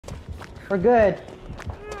We're good.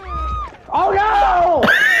 Oh no!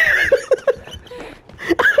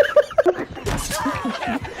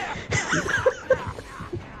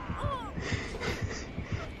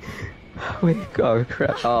 Wait, oh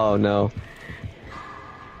crap. Oh no.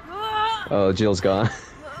 Oh, Jill's gone.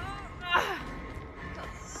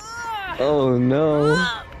 Oh no.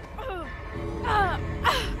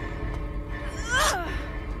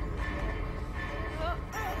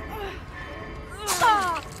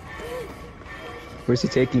 Where's he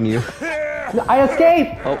taking you? I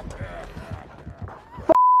escaped! Oh.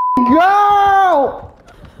 Go!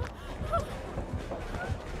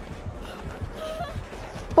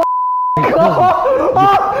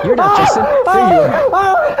 You're not Justin. There you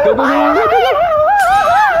are. Go, go,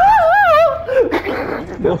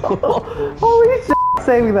 go, go, go. Holy shit,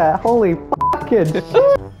 saving that. Holy fucking shit.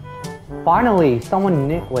 Finally, someone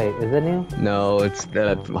new. Wait, is it new? No, it's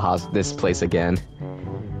this place again.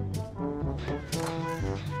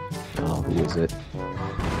 Oh, who is it?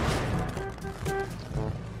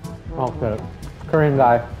 Oh, shit. Korean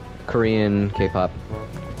guy. Korean K-pop.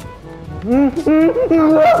 What's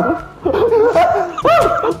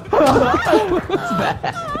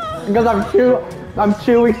that? Because I'm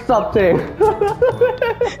chewing something.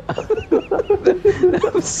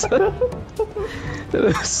 That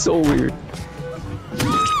was so weird.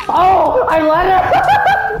 Oh, I let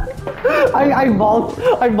it. I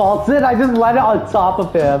vaulted. I just let it on top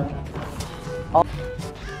of him. Oh.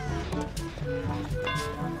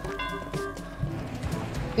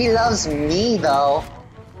 He loves me though.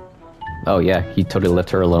 Oh yeah, he totally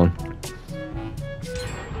left her alone.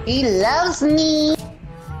 He loves me.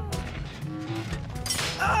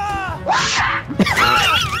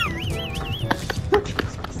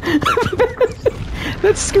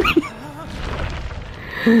 That scream.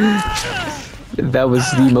 That was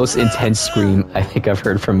the most intense scream I think I've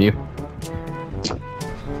heard from you.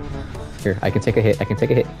 Here, I can take a hit. I can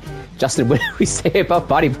take a hit. Justin, what did we say about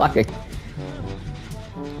body blocking?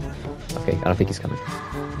 Okay, I don't think he's coming.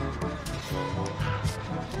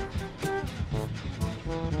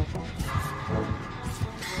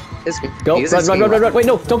 Go, run. Wait,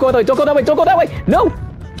 no, don't go that way, don't go that way, don't go that way! No!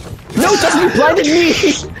 No, Justin, you blinded me!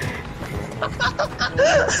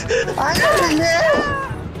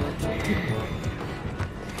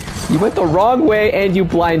 You went the wrong way and you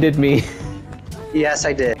blinded me. Yes,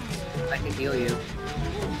 I did. I can heal you.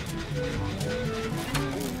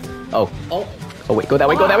 Oh. Oh wait, go that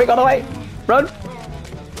way, go that way, go that way! Run!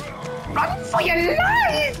 Run for your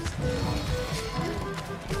life!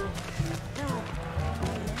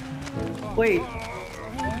 Wait.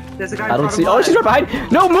 There's a guy. I don't see. Oh, she's right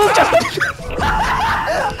behind! No, move, Justin!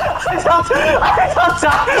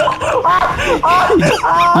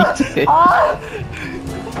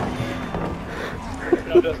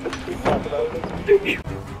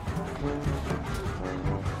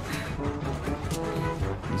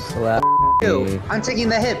 Slap me. I'm taking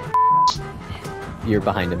the hit. You're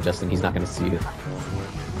behind him, Justin. He's not gonna see you.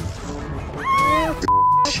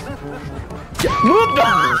 Move!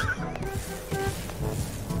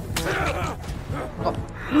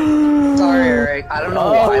 Sorry, Aerik. I don't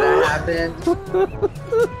know why that happened.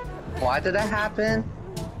 Why did that happen?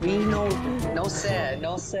 Me no sé.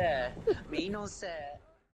 Me no sé.